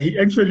he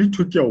actually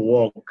took a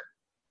walk.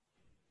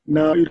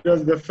 Now, it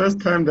was the first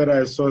time that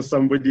I saw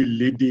somebody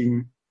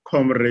leading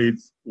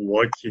comrades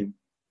walking.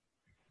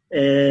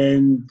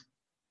 And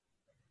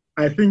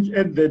I think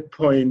at that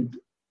point,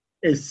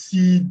 a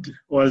seed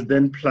was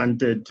then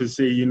planted to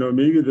say,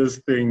 maybe this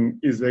thing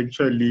is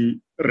actually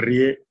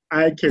real.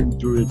 I can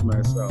do it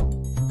myself.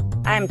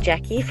 I'm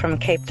Jackie from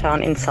Cape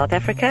Town in South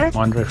Africa.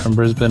 Andre from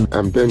Brisbane.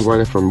 I'm Ben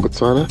Dwanya from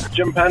Botswana.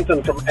 Jim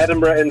Panton from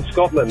Edinburgh in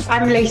Scotland.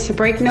 I'm Lisa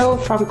Bricknell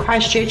from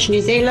Christchurch, New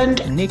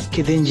Zealand. Nick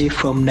Kithinji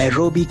from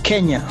Nairobi,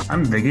 Kenya.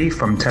 I'm Viggy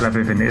from Tel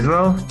Aviv in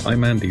Israel.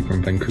 I'm Andy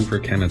from Vancouver,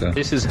 Canada.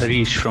 This is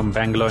Harish from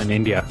Bangalore in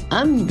India.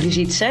 I'm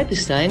Brigitte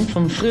Seipenstein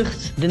from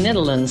Vrucht, the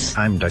Netherlands.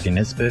 I'm Dougie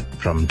Nisbet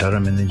from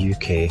Durham in the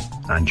UK,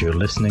 and you're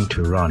listening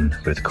to Run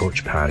with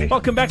Coach Parry.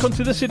 Welcome back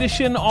onto this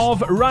edition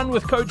of Run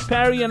with Coach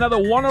Parry,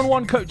 another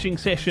one-on-one coaching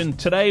session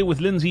today with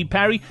Lindsay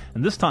Parry,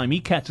 and this time he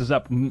catches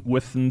up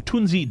with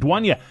Mthunzi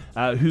Dwanya,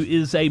 who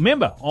is a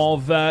member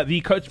of the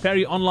Coach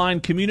Parry online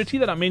community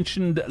that I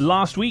mentioned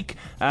last week,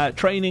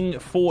 training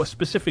for a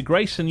specific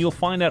race, and you'll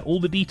find out all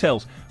the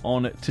details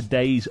on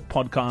today's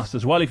podcast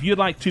as well. If you'd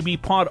like to be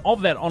part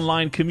of that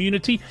online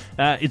community,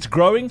 it's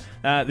growing.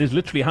 There's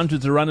literally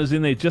hundreds of runners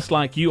in there just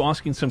like you,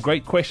 asking some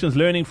great questions,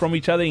 learning from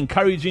each other,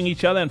 encouraging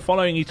each other, and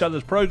following each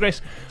other's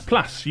progress.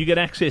 Plus, you get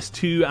access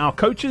to our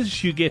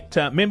coaches, you get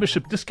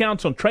membership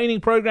discounts on training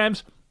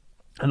programs,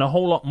 and a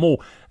whole lot more.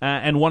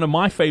 And one of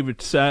my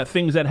favorite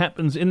things that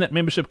happens in that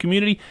membership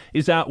community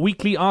is our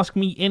weekly Ask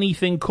Me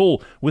Anything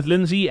call with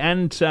Lindsay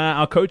and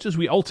our coaches.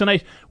 We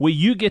alternate where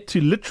you get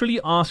to literally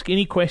ask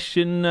any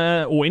question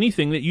or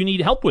anything that you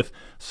need help with.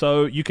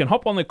 So you can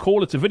hop on the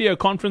call. It's a video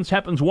conference,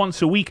 happens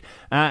once a week,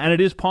 and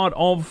it is part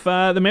of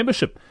the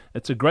membership.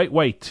 It's a great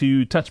way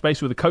to touch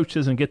base with the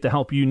coaches and get the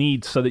help you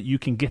need so that you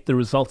can get the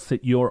results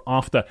that you're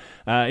after.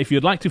 If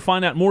you'd like to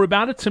find out more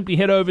about it, simply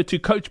head over to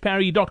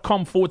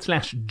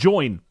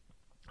coachparry.com/join.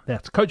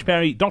 That's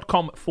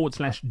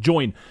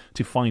coachparry.com/join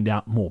to find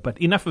out more.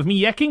 But enough of me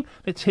yakking.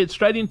 Let's head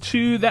straight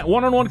into that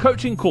one-on-one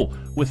coaching call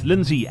with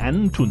Lindsay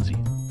and Mthunzi.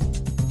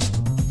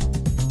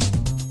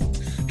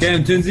 Okay,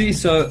 Mthunzi,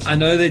 so I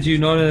know that you're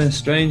not a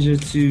stranger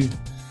to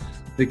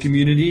the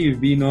community.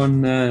 You've been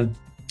on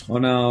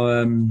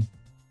our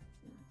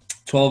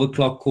 12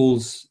 o'clock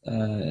calls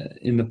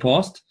in the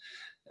past.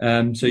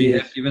 So you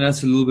have given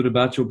us a little bit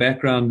about your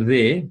background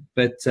there.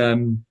 But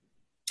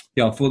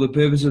for the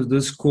purpose of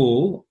this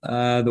call,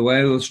 the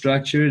way we'll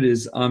structure it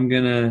is I'm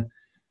going to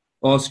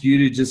ask you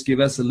to just give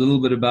us a little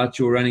bit about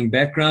your running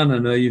background. I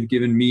know you've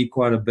given me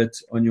quite a bit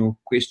on your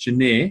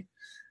questionnaire,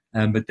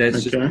 but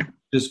that's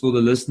just for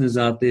the listeners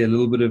out there, a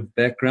little bit of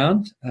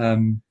background.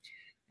 And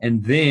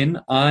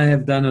then I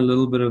have done a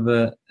little bit of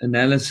an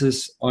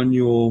analysis on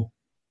your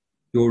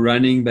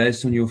running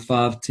based on your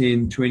 5,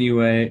 10,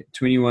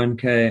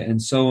 21K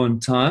and so on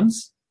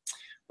times,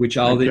 which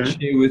I'll then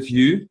share with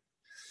you.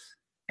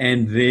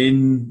 And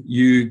then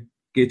you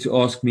get to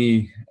ask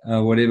me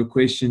whatever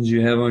questions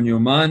you have on your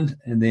mind,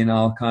 and then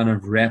I'll kind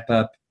of wrap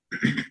up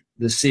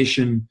the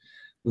session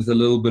with a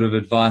little bit of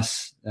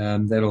advice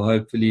that'll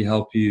hopefully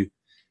help you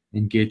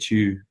and get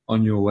you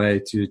on your way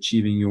to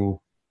achieving your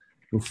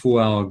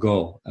 4-hour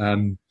goal.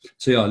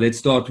 Let's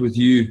start with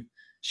you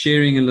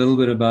sharing a little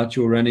bit about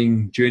your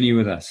running journey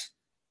with us.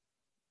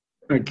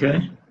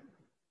 Okay.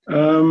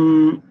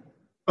 All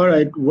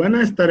right. When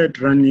I started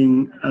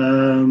running,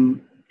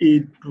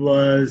 it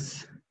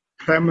was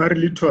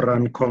primarily to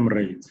run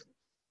comrades.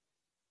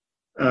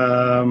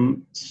 I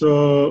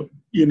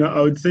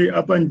would say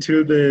up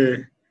until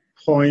the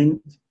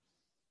point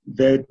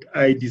that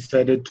I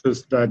decided to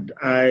start,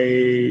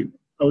 I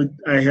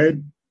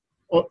had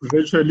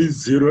virtually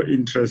zero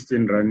interest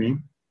in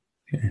running.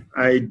 Okay.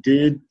 I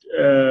did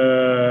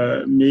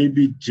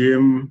maybe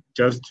gym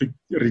just to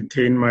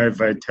retain my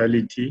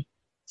vitality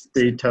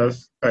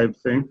status type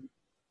thing.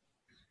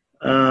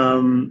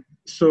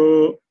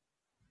 So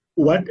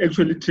what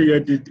actually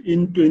triggered it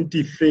in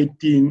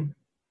 2013,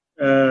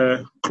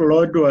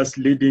 Claude was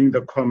leading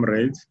the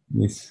comrades.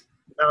 Yes.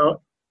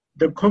 Now,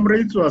 the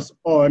comrades was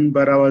on,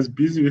 but I was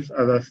busy with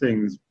other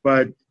things.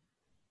 But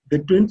the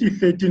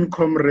 2013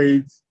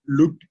 comrades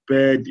looked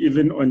bad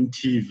even on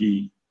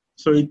TV.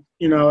 So,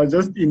 I was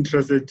just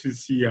interested to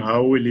see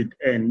how will it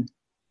end.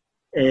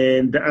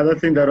 And the other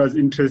thing that was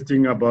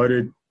interesting about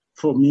it,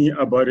 for me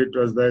about it,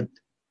 was that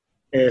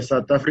a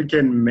South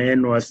African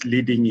man was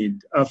leading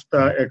it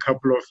after a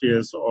couple of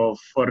years of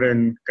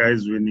foreign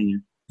guys winning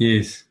it.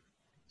 Yes.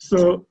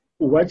 So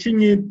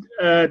watching it,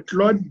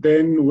 Claude,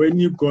 then when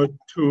you got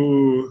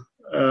to,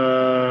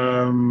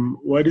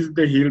 what is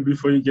the hill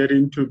before you get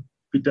into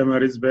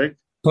Pietermaritzburg?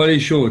 Polly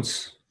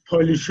Shorts.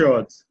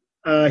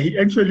 He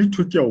actually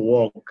took a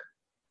walk.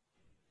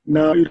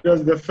 Now, it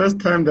was the first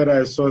time that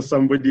I saw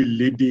somebody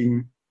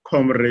leading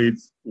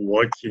comrades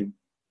walking.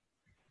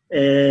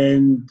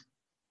 And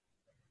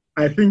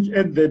I think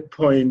at that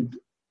point,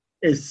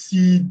 a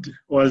seed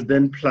was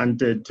then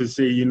planted to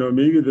say,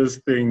 maybe this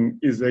thing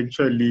is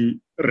actually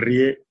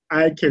real.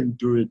 I can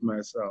do it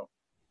myself.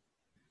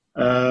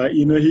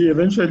 He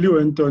eventually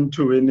went on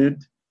to win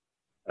it.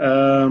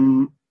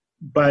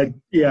 But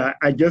yeah,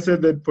 I guess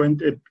at that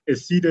point a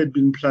seed had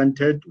been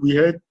planted. We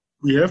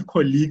have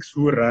colleagues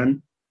who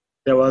run.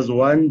 There was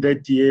one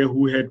that year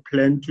who had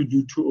planned to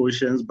do 2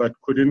 oceans but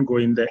couldn't go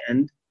in the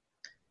end.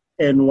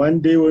 And one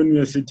day when we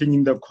were sitting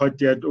in the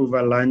courtyard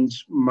over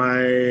lunch,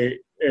 my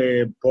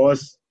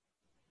boss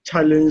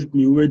challenged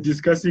me. We were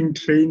discussing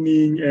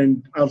training,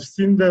 and I've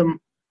seen them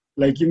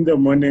like in the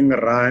morning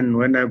run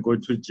when I go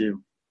to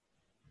gym.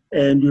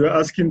 And we were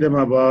asking them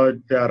about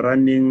their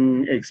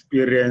running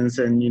experience,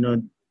 and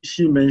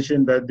she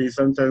mentioned that they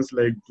sometimes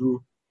like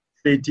do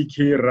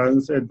 30K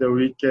runs at the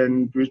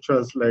weekend, which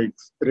was like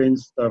strange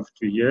stuff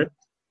to hear.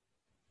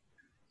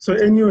 So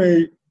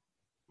anyway,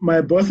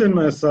 my boss and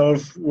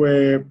myself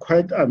were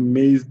quite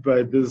amazed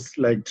by this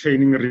like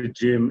training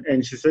regime.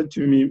 And she said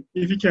to me,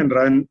 if you can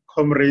run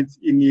Comrades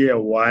in year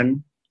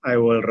 1, I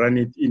will run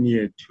it in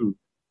year 2.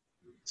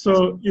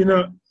 So,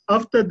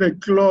 after the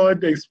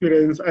Claude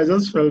experience, I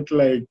just felt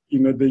like,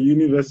 the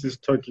universe is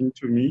talking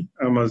to me.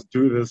 I must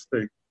do this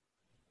thing.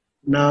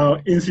 Now,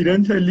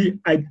 incidentally,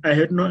 I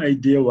had no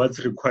idea what's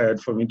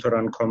required for me to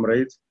run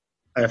Comrades.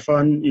 I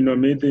found,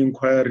 made the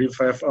inquiry,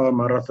 5-hour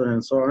marathon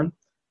and so on.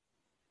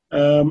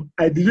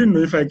 I didn't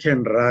know if I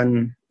can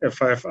run a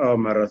 5-hour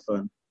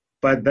marathon,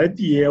 but that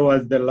year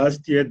was the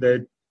last year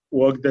that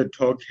Walk the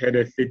Talk had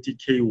a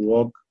 30K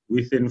walk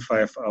within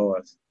 5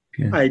 hours.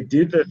 Okay. I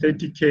did the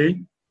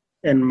 30K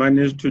and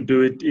managed to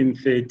do it in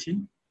 30.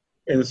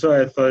 And so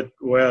I thought,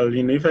 well,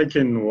 if I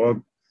can walk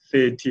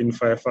 30 in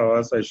 5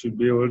 hours, I should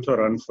be able to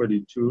run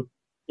 42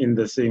 in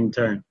the same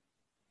time.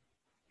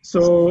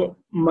 So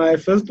my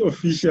first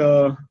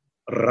official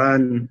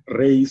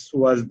race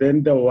was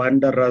then the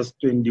Wanderers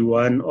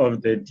 21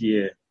 of that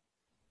year.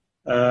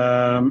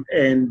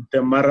 And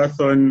the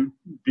marathon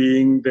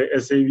being the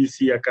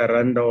SABC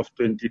Yakaranda of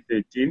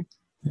 2013.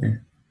 Yeah.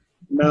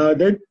 Now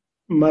that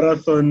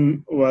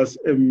marathon was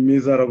a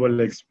miserable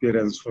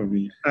experience for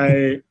me.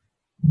 I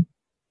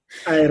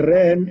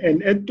ran,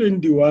 and at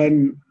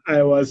 21,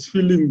 I was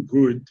feeling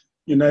good.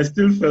 I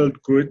still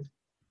felt good,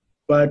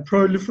 but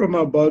probably from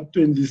about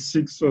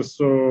 26 or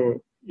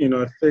so,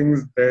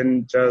 things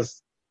then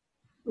just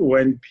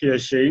went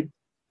pear-shaped,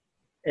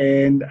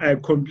 and I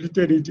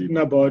completed it in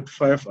about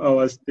 5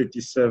 hours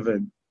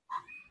 37.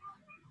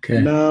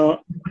 Okay.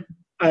 Now,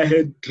 I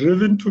had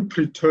driven to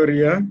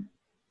Pretoria.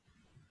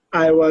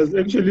 I was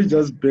actually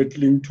just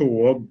battling to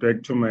walk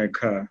back to my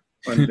car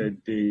on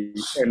that day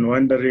and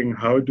wondering,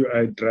 how do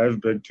I drive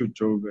back to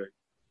Joburg?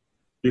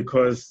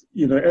 Because,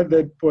 at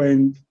that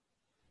point,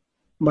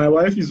 my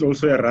wife is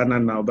also a runner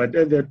now, but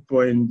at that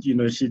point,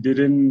 she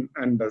didn't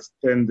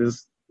understand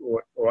this,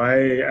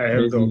 why I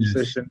have the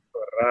obsession to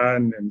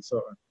run and so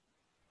on.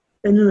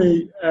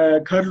 Anyway,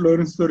 cut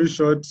long story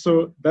short,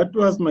 so that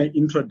was my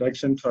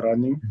introduction to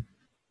running.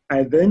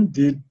 I then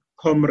did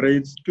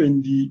Comrades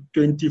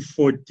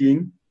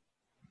 2014,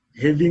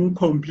 having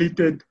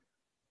completed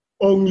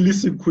only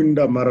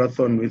Secunda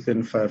Marathon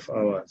within 5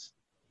 hours.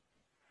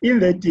 In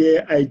that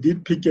year, I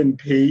did Pick and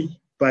Pay,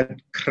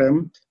 but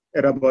cramped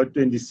at about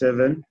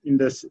 27 in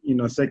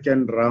the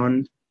second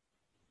round.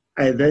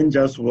 I then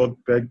just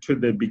walked back to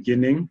the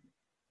beginning.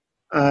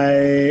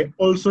 I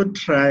also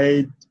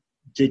tried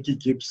Jackie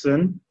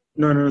Gibson.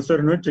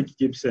 Sorry, not Jackie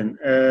Gibson.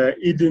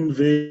 Eden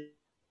Vale.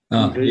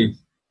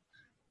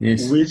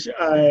 Yes. Which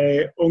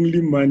I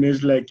only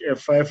managed like a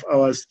 5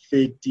 hours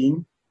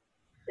 13.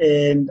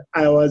 And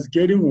I was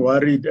getting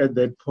worried at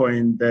that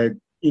point that,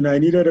 I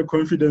needed a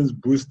confidence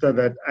booster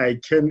that I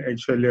can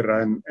actually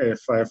run a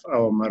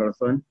 5-hour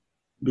marathon,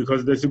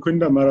 because the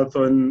Secunda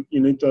Marathon,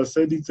 it was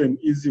said it's an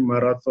easy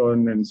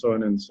marathon and so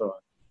on and so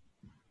on.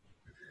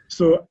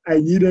 So I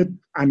needed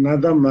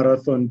another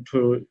marathon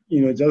to,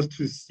 just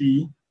to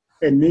see.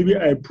 And maybe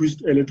I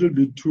pushed a little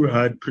bit too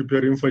hard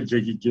preparing for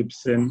Jackie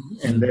Gibson.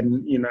 And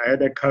then, I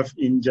had a calf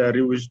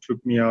injury, which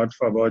took me out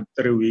for about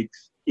 3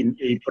 weeks in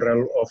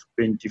April of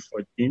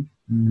 2014.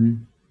 Mm-hmm.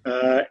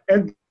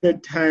 At the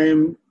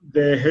time,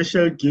 the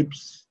Herschel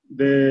Gibbs,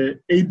 the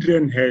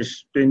Adrian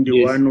Hersh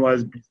 21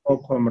 was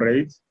before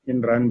Comrades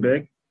in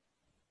Runback.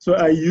 So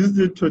I used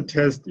it to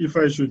test if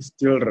I should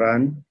still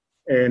run.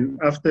 And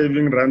after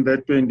having run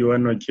that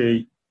 21,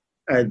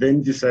 I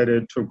then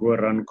decided to go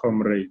run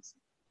Comrades,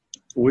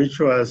 which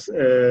was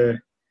that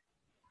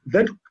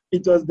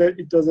it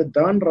was a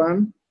down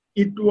run.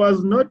 It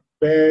was not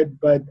bad,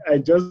 but I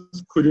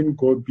just couldn't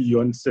go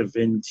beyond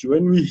 70.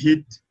 When we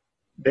hit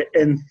the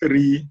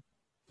N3,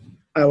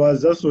 I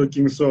was just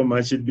working so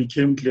much, it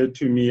became clear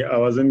to me I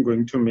wasn't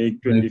going to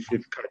make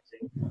 25th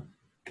cutting.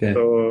 Okay.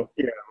 So,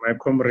 my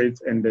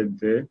Comrades ended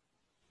there.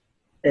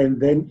 And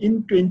then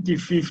in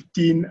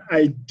 2015,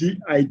 I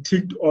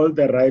ticked all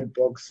the right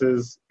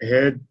boxes,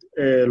 had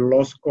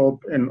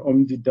Loskop and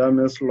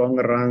Omdidames long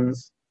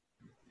runs.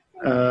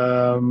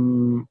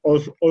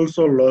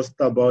 Also lost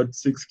about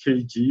 6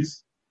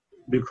 kgs,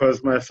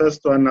 because my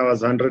first one I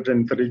was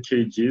 103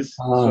 kgs.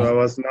 So I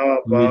was now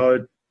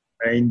about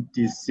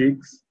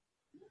 96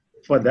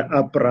 for the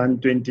up run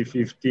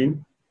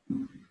 2015.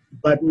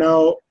 But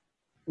now,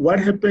 what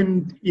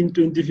happened in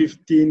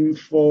 2015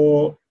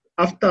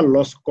 after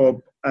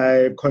Loskop,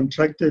 I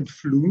contracted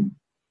flu.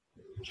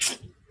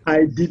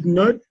 I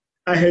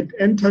had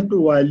entered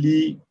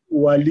Wally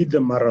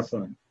the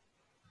marathon,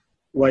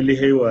 Wally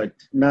Hayward.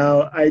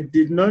 Now, I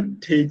did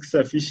not take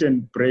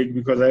sufficient break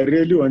because I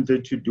really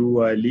wanted to do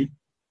Wally.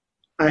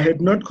 I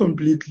had not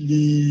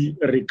completely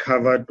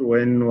recovered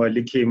when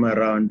Wally came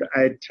around.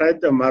 I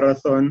tried the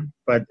marathon,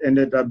 but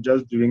ended up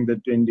just doing the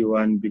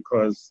 21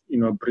 because,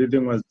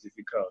 breathing was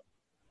difficult.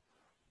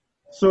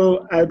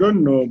 So I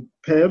don't know,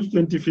 perhaps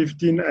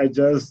 2015, I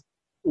just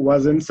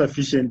wasn't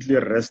sufficiently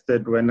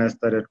rested when I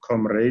started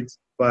Comrades,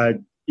 but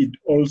it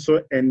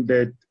also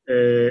ended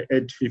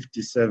at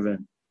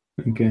 57.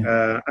 Okay.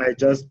 I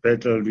just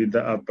battled with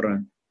the up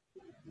run.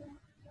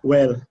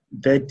 Well,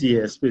 that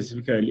year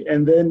specifically.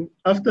 And then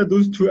after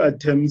those 2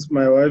 attempts,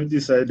 my wife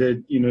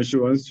decided, she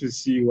wants to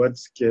see what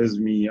scares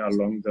me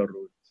along the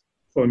road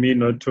for me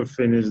not to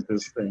finish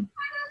this thing.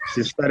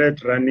 She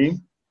started running.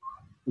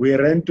 We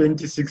ran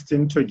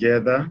 2016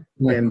 together,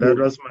 and that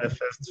was my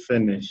first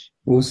finish.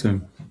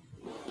 Awesome.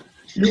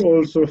 She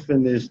also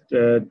finished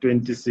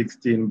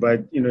 2016,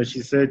 but,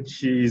 she said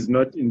she is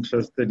not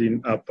interested in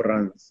up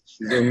runs.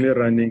 She's only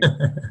running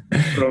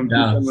from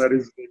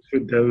Pietermaritzburg to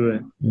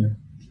Durban. Yeah.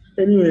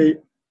 Anyway,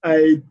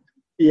 I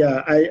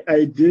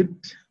did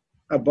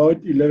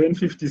about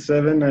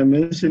 11:57. I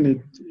mentioned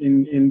it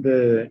in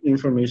the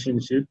information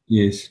sheet.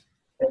 Yes.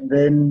 And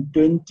then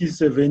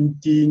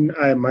 2017,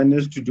 I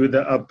managed to do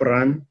the up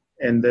run,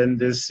 and then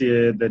this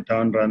year the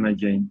down run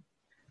again.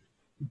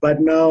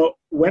 But now,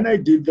 when I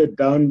did the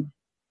down,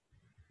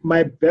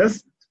 my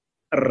best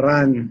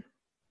run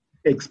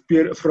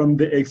from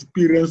the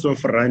experience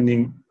of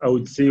running, I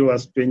would say,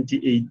 was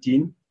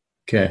 2018.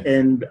 Okay.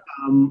 And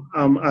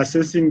I'm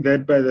assessing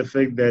that by the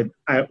fact that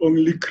I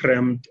only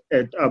cramped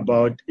at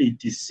about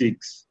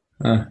 86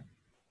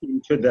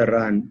 into the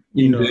run.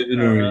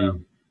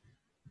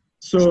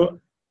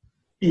 So,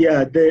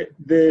 yeah,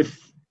 the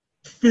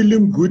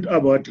feeling good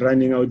about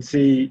running, I would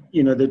say,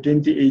 the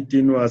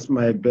 2018 was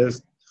my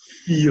best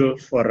feel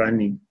for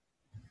running.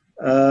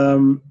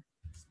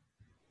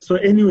 So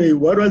anyway,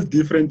 what was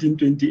different in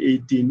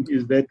 2018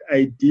 is that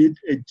I did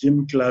a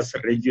gym class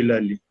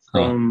regularly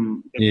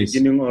from the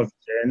beginning of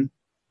Jan.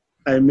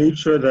 I made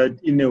sure that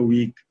in a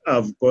week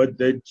I've got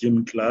that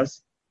gym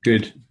class.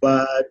 Good.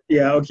 But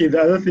yeah, okay, the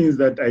other thing is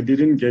that I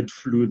didn't get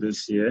flu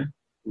this year.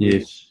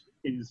 Yes.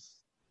 Which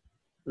is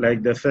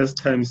like the first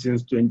time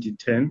since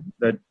 2010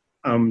 that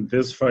I'm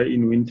this far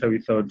in winter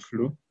without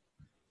flu.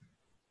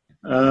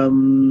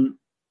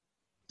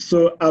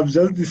 So I've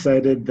just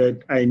decided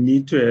that I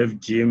need to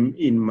have gym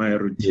in my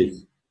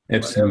routine.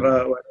 Yes, absolutely.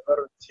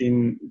 Whatever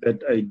routine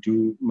that I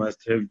do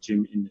must have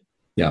gym in it.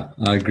 Yeah,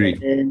 I agree.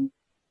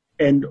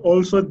 And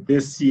also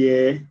this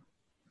year,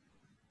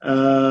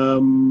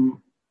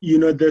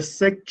 the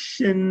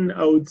section,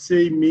 I would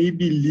say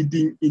maybe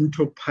leading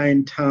into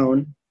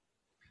Pinetown,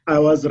 I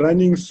was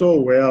running so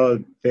well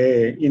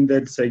there in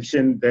that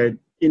section that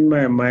in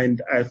my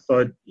mind, I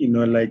thought,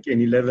 like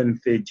an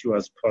 11:30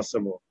 was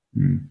possible.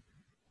 Mm.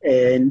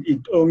 And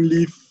it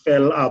only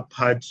fell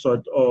apart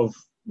sort of,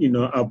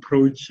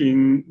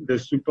 approaching the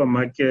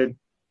supermarket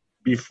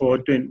before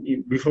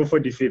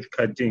 45th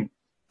cutting.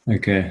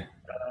 Okay.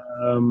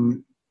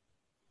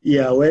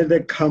 Where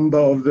the camber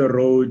of the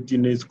road,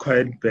 is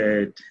quite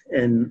bad.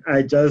 And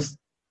I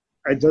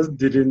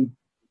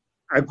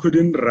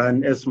couldn't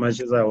run as much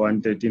as I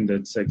wanted in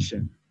that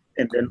section.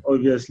 And then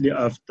obviously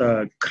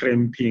after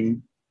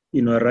cramping,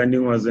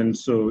 running wasn't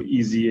so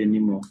easy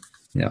anymore.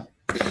 Yeah.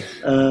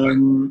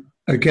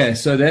 Okay,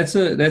 so that's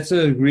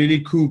a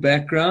really cool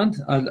background.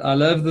 I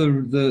love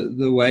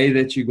the way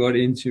that you got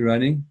into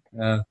running.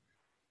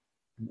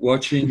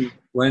 Watching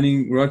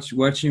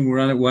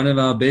one of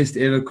our best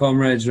ever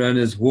comrades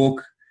runners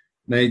walk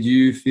made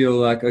you feel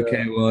like,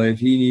 okay, well, if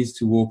he needs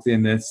to walk,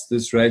 then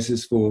this race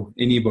is for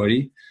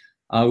anybody.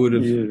 I would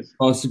have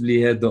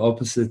possibly had the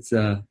opposite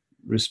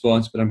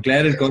response, but I'm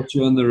glad it got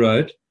you on the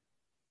road.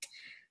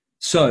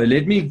 So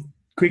let me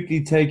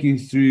quickly take you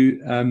through,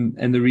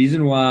 and the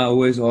reason why I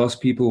always ask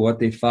people what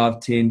their 5,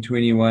 10,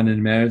 21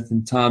 and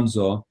marathon times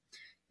are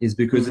is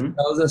because it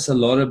tells us a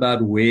lot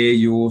about where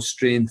your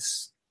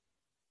strengths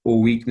or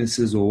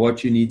weaknesses or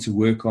what you need to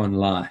work on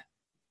lie.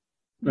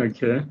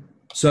 Okay.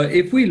 So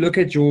if we look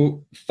at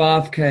your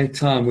 5K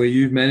time where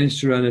you've managed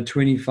to run a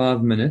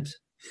 25-minute,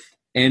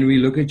 and we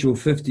look at your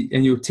 50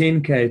 and your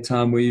 10K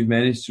time where you've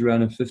managed to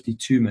run a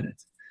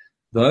 52-minute,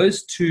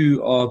 those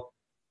two are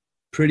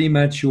pretty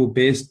much your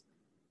best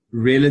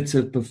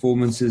relative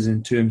performances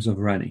in terms of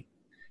running.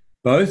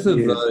 Both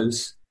of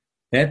those,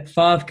 that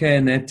 5K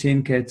and that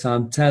 10K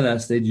time, tell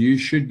us that you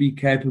should be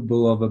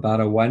capable of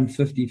about a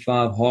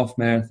 155 half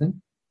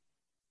marathon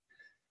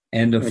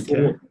and a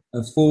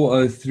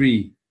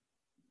 4:03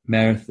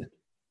 marathon.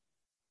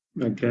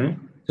 Okay.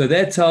 So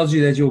that tells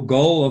you that your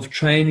goal of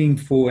training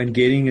for and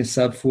getting a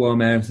sub 4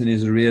 marathon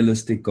is a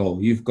realistic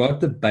goal. You've got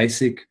the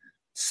basic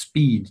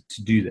speed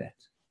to do that.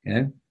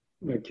 Okay.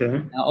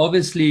 Okay. Now,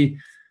 obviously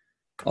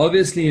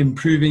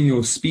improving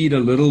your speed a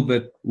little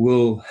bit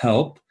will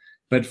help.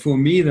 But for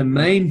me, the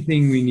main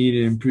thing we need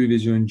to improve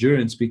is your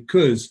endurance,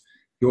 because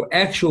your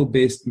actual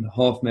best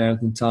half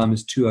marathon time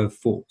is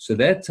 2:04. So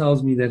that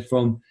tells me that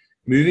from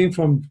moving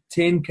from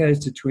 10 Ks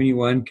to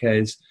 21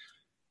 Ks,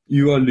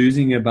 you are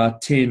losing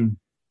about 10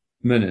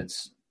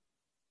 minutes.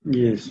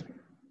 Yes.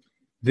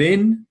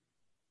 Then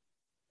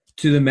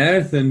to the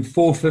marathon,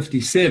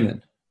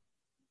 4:57.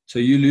 So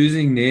you're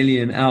losing nearly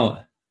an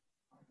hour.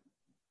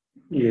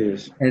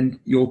 Yes. And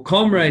your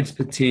comrade's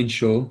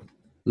potential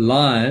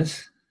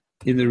lies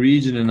in the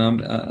region, and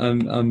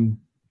I'm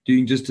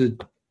doing just a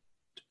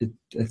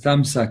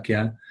thumb suck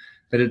here,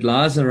 but it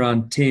lies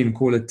around 10,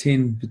 call it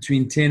 10,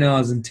 between 10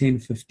 hours and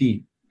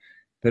 10:15.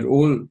 But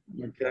you've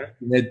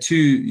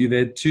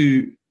had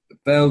two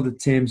failed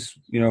attempts,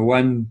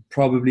 one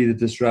probably the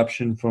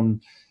disruption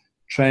from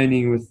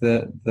training with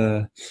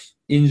the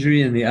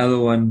injury, and the other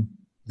one,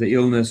 the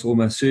illness,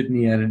 almost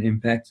certainly had an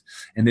impact.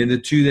 And then the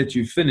two that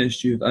you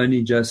finished, you've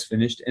only just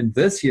finished. And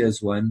this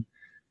year's one,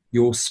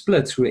 your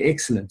splits were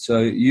excellent. So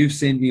you've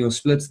sent me your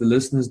splits. The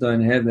listeners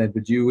don't have that,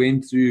 but you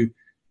went through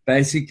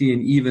basically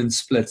an even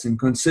splits. And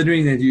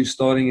considering that you're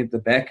starting at the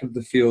back of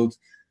the field,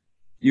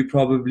 you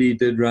probably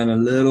did run a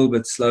little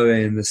bit slower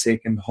in the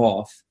second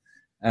half.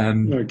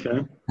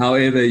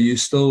 However, you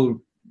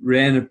still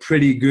ran a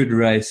pretty good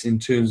race in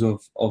terms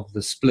of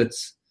the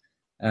splits.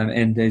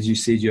 And as you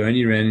said, you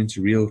only ran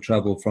into real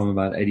trouble from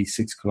about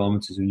 86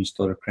 kilometers when you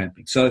started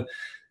cramping. So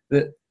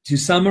to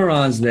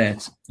summarize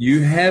that,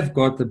 you have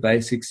got the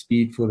basic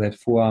speed for that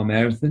 4-hour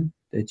marathon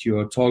that you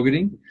are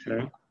targeting.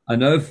 Okay. I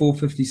know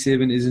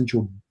 4:57 isn't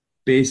your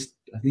best.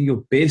 I think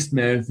your best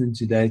marathon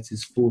to date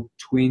is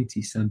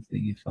 4:20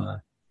 something,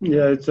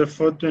 Yeah, it's a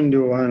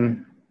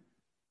 4:21.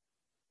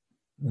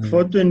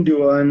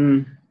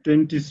 4:21,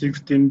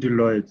 2016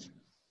 Deloitte.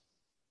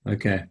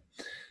 Okay.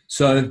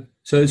 So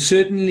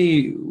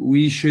certainly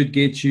we should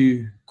get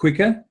you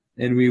quicker,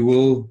 and we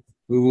will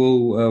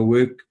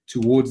work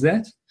towards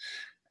that.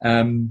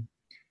 And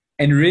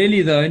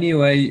really the only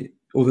way,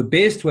 or the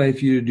best way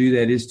for you to do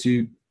that, is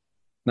to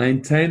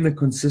maintain the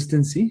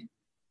consistency.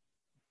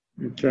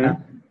 Okay.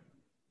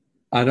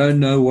 I don't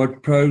know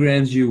what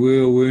programs you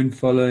were or weren't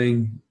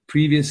following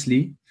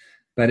previously,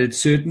 but it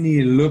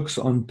certainly looks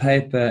on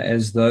paper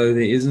as though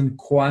there isn't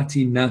quite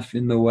enough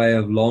in the way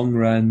of long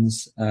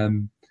runs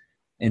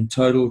and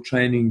total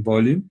training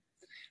volume.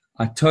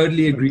 I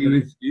totally agree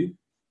with you.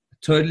 I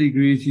totally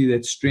agree with you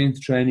that strength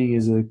training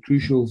is a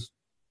crucial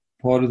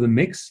part of the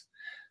mix.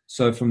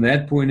 So from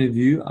that point of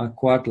view, I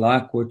quite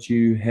like what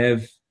you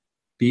have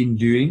been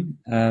doing,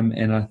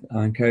 and I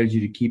encourage you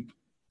to keep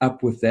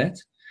up with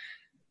that.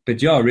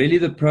 But yeah, really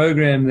the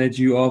program that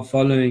you are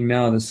following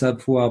now, the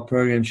sub 4-hour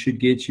program, should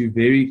get you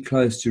very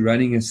close to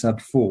running a sub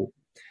 4.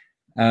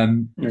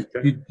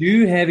 You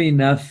do have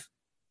enough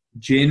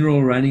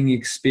general running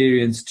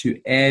experience to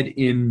add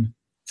in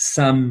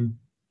some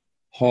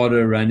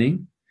harder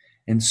running.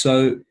 And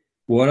so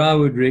what I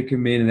would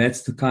recommend, and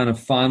that's the kind of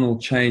final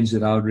change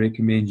that I would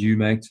recommend you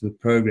make to the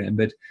program,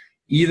 but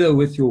either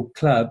with your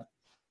club,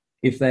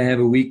 if they have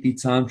a weekly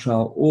time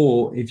trial,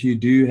 or if you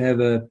do have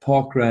a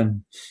park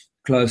run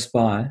close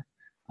by,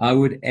 I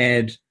would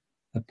add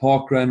a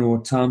park run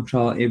or time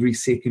trial every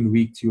second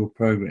week to your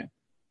program.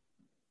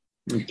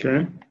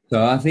 Okay.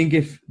 So I think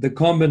if the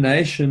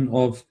combination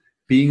of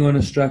being on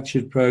a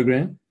structured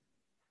program,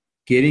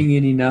 getting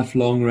in enough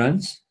long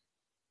runs,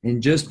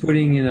 and just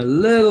putting in a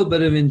little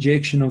bit of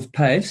injection of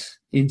pace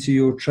into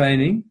your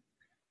training,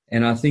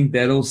 and I think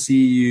that'll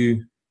see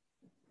you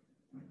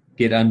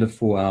get under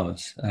 4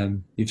 hours.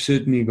 You've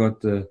certainly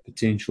got the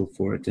potential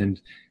for it. And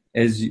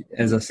as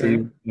I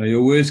said,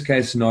 your worst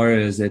case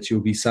scenario is that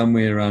you'll be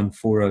somewhere around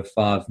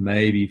 4:05,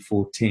 maybe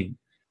 4:10.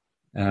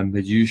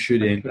 But you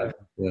should end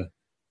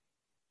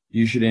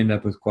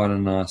up with quite a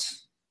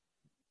nice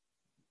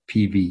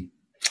PB.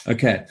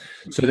 Okay,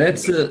 so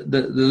that's the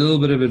little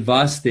bit of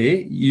advice there.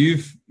 You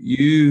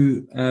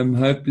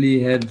hopefully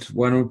had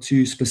one or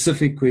two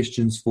specific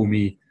questions for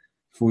me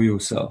for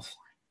yourself.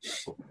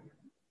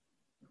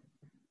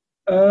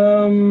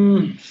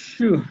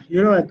 Sure.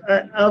 You know what?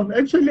 I've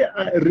actually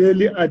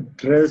really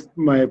addressed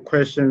my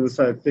questions,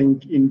 I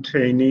think, in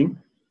training.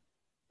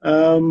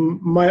 I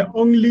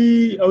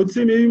would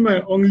say maybe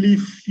my only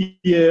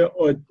fear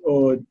or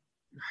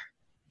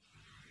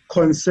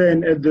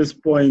concern at this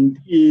point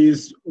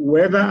is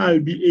whether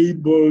I'll be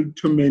able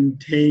to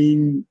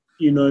maintain,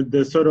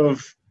 the sort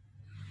of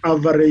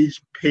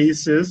average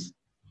paces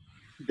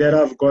that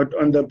I've got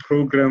on the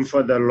program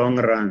for the long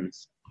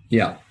runs.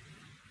 Yeah.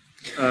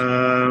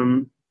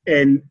 And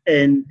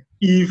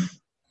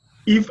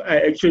if I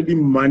actually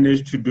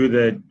manage to do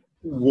that,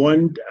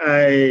 won't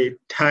I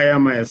tire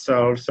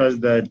myself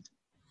such that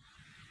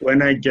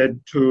when I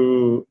get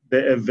to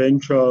the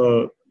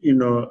eventual,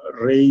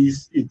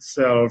 race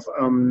itself,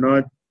 I'm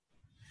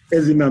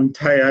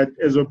tired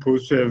as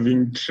opposed to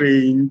having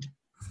trained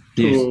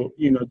to,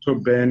 to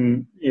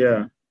burn.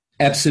 Yeah.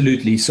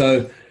 Absolutely.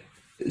 So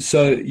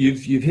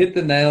you've hit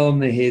the nail on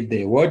the head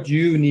there. What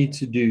you need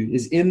to do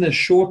is, in the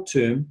short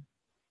term,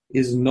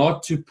 is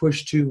not to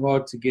push too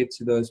hard to get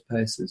to those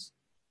paces.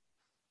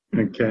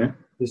 Okay.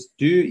 Just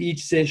do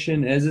each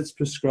session as it's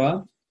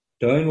prescribed.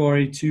 Don't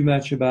worry too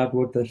much about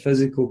what the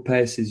physical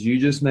pace is. You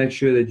just make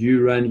sure that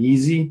you run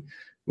easy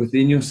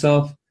within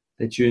yourself,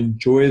 that you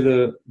enjoy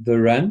the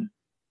run.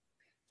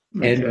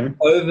 Okay. And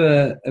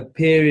over a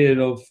period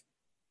of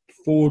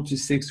 4 to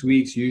 6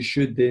 weeks, you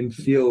should then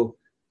feel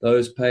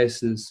those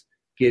paces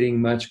getting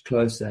much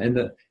closer. And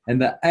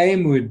the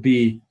aim would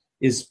be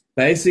is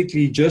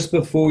basically just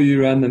before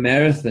you run the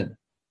marathon,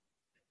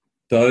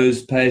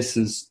 those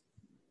paces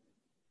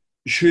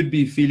should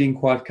be feeling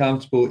quite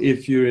comfortable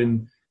if you're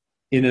in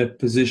a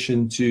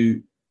position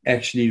to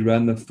actually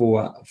run the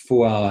 4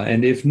 hour.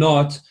 And if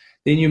not,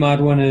 then you might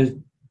want to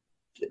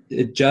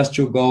adjust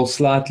your goal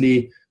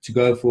slightly to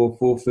go for a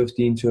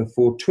 4:15 to a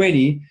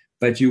 4:20,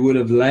 but you would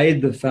have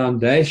laid the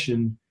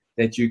foundation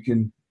that you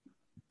can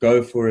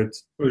go for it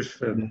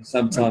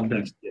sometime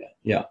next year.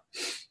 Yeah.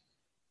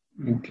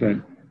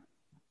 Okay.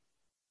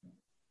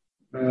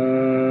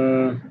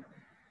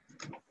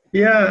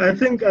 Yeah, I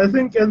think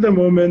at the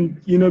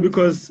moment,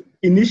 because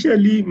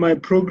initially my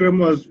program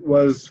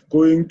was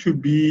going to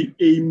be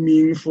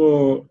aiming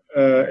for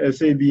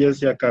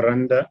SABS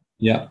Yakaranda.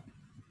 Yeah.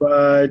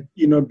 But,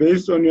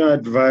 based on your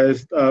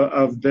advice,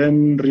 I've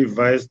then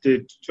revised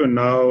it to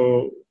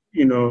now,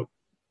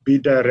 be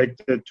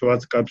directed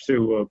towards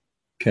Kapsewa.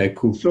 Okay,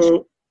 cool.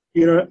 So,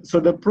 so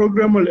the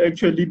program will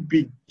actually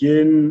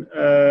begin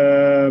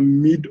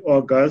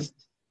mid-August.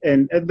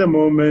 And at the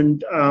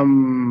moment,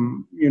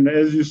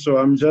 as you saw,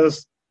 I'm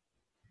just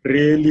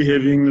really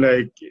having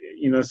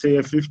say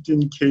a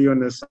 15K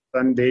on a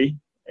Sunday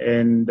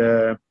and,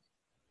 a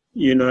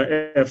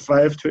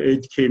 5 to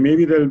 8K.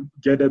 Maybe they'll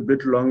get a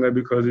bit longer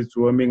because it's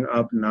warming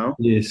up now.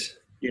 Yes.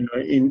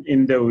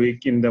 In the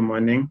week, in the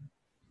morning.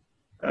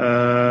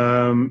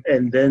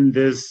 And then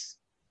this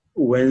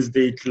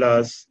Wednesday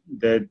class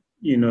that,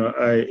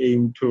 I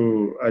aim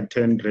to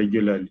attend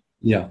regularly.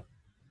 Yeah.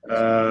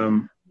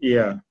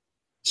 Yeah.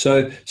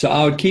 So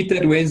I would keep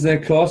that Wednesday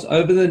class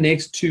over the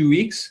next 2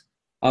 weeks.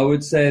 I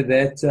would say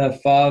that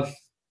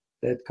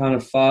kind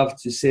of 5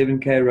 to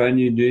 7K run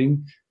you're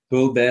doing,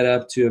 build that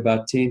up to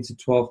about 10 to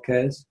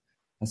 12Ks.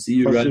 I see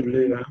you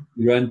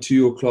run to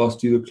your class,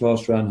 do the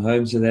class run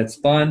home, so that's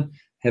fine.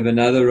 Have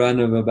another run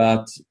of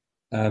about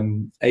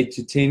 8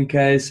 to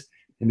 10Ks,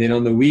 and then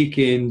on the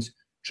weekend,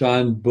 try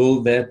and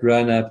build that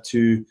run up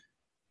to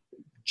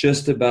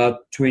just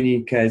about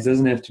 20Ks.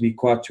 Doesn't have to be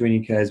quite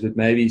 20Ks, but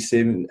maybe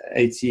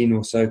 18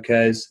 or so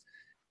Ks.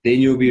 Then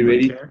you'll be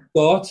ready to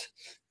start,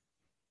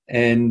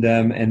 and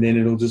then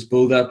it'll just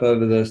build up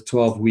over those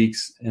 12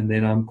 weeks. And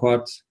then I'm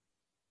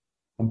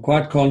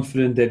quite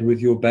confident that with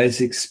your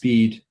basic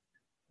speed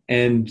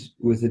and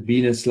with it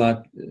being a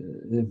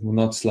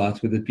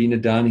with it being a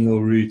downhill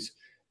route,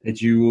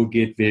 that you will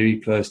get very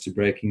close to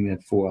breaking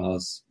that 4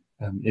 hours,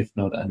 if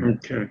not under.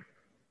 Okay.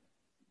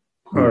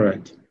 All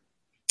right.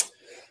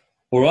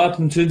 All right,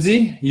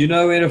 Mthunzi, you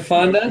know where to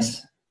find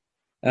us.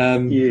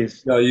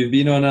 Yes. You've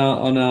been on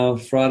our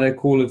Friday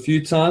call a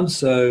few times,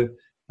 so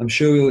I'm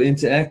sure we'll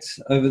interact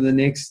over the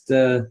next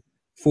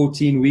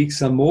 14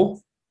 weeks or more.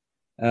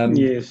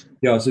 Yes.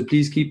 Yeah, so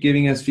please keep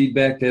giving us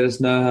feedback. Let us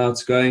know how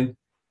it's going.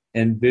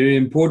 And very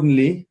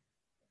importantly,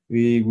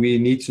 we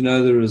need to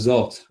know the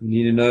result. We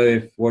need to know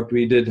if what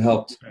we did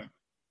helped.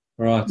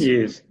 All right.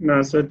 Yes.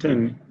 No,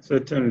 certainly,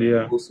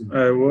 yeah. Awesome.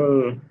 I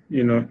will,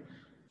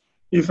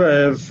 if I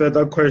have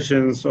further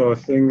questions or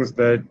things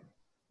that,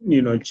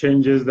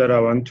 changes that I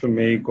want to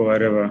make or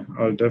whatever,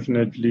 I'll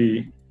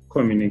definitely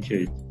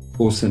communicate.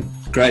 Awesome.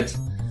 Great.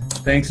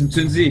 Thanks,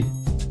 Mthunzi.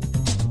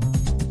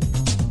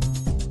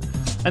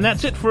 And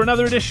that's it for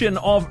another edition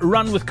of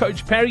Run with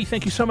Coach Parry.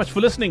 Thank you so much for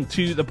listening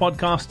to the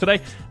podcast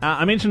today.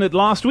 I mentioned it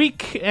last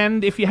week,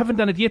 and if you haven't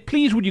done it yet,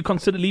 please would you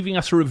consider leaving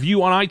us a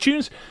review on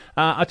iTunes?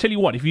 I tell you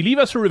what, if you leave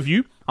us a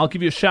review, I'll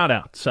give you a shout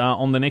out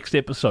on the next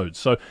episode.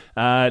 So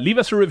leave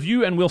us a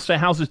review and we'll say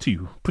how's it to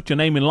you. Put your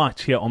name in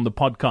lights here on the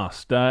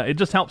podcast. It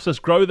just helps us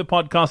grow the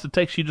podcast. It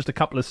takes you just a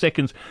couple of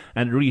seconds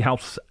and it really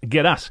helps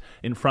get us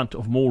in front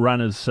of more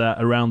runners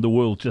around the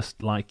world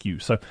just like you.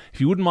 So if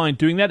you wouldn't mind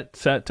doing that,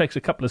 it takes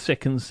a couple of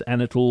seconds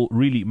and it'll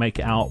really make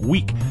our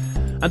week.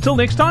 Until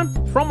next time,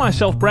 from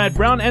myself, Brad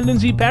Brown, and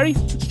Mthunzi Parry,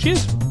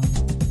 cheers.